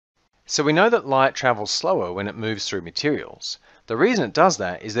So we know that light travels slower when it moves through materials. The reason it does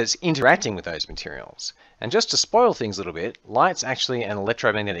that is that it's interacting with those materials. And just to spoil things a little bit, light's actually an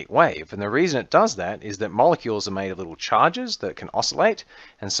electromagnetic wave. And the reason it does that is that molecules are made of little charges that can oscillate.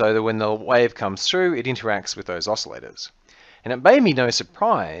 And so that when the wave comes through, it interacts with those oscillators. And it may be no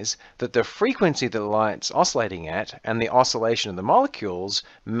surprise that the frequency that the light's oscillating at and the oscillation of the molecules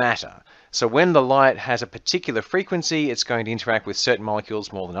matter. So when the light has a particular frequency, it's going to interact with certain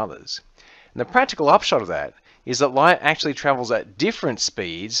molecules more than others. And the practical upshot of that is that light actually travels at different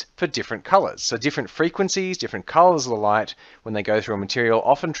speeds for different colors. So different frequencies, different colors of the light, when they go through a material,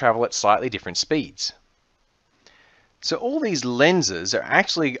 often travel at slightly different speeds. So all these lenses are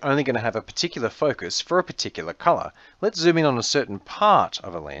actually only going to have a particular focus for a particular color. Let's zoom in on a certain part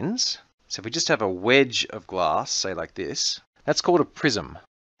of a lens. So if we just have a wedge of glass, say like this, that's called a prism.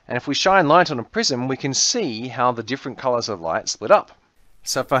 And if we shine light on a prism, we can see how the different colors of light split up.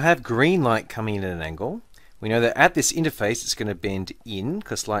 So if I have green light coming in at an angle, we know that at this interface it's going to bend in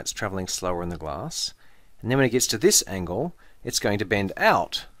because light's traveling slower in the glass. And then when it gets to this angle, it's going to bend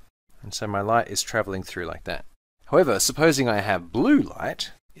out. And so my light is traveling through like that. However, supposing I have blue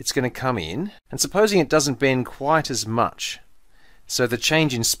light, it's going to come in, and supposing it doesn't bend quite as much, so the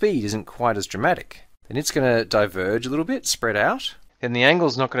change in speed isn't quite as dramatic, then it's going to diverge a little bit, spread out, then the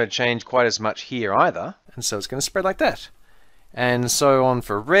angle's not going to change quite as much here either, and so it's going to spread like that. And so on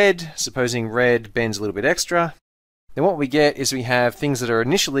for red, supposing red bends a little bit extra, then what we get is we have things that are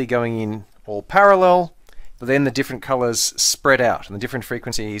initially going in all parallel, but then the different colors spread out and the different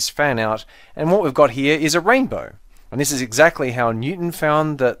frequencies fan out, and what we've got here is a rainbow. And this is exactly how Newton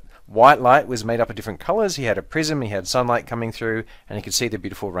found that white light was made up of different colors. He had a prism, he had sunlight coming through, and he could see the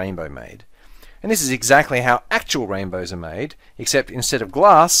beautiful rainbow made. And this is exactly how actual rainbows are made, except instead of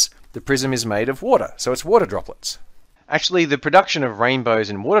glass, the prism is made of water, so it's water droplets. Actually, the production of rainbows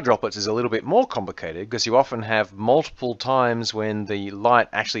and water droplets is a little bit more complicated because you often have multiple times when the light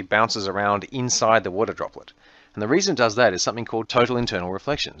actually bounces around inside the water droplet. And the reason it does that is something called total internal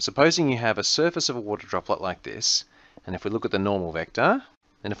reflection. Supposing you have a surface of a water droplet like this, and if we look at the normal vector,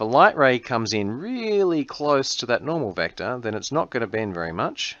 then if a light ray comes in really close to that normal vector, then it's not going to bend very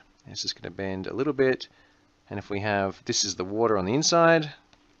much. It's just going to bend a little bit. And if we have, this is the water on the inside,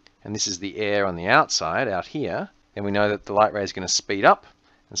 and this is the air on the outside, out here, then we know that the light ray is going to speed up.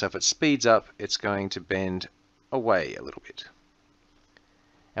 And so if it speeds up, it's going to bend away a little bit.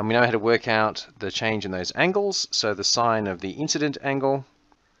 And we know how to work out the change in those angles. So the sine of the incident angle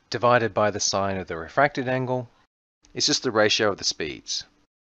divided by the sine of the refracted angle is just the ratio of the speeds.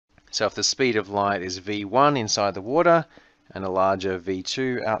 So if the speed of light is v1 inside the water and a larger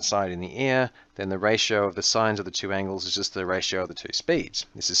v2 outside in the air, then the ratio of the sines of the two angles is just the ratio of the two speeds.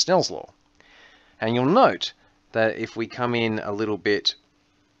 This is Snell's law. And you'll note that if we come in a little bit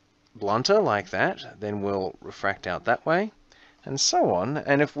blunter like that, then we'll refract out that way, and so on.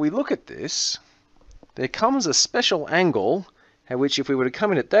 And if we look at this, there comes a special angle at which if we were to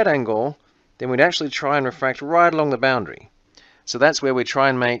come in at that angle, then we'd actually try and refract right along the boundary. So that's where we try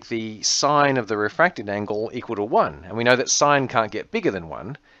and make the sine of the refracted angle equal to 1. And we know that sine can't get bigger than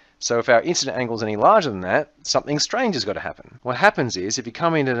 1. So if our incident angle is any larger than that, something strange has got to happen. What happens is, if you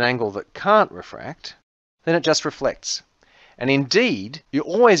come in at an angle that can't refract, then it just reflects. And indeed, you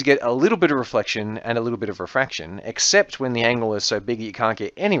always get a little bit of reflection and a little bit of refraction, except when the angle is so big that you can't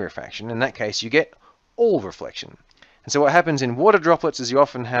get any refraction. In that case, you get all reflection. And so what happens in water droplets is you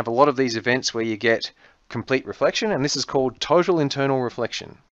often have a lot of these events where you get complete reflection, and this is called total internal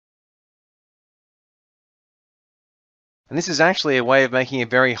reflection. And this is actually a way of making a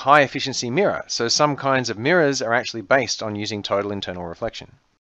very high efficiency mirror. So some kinds of mirrors are actually based on using total internal reflection.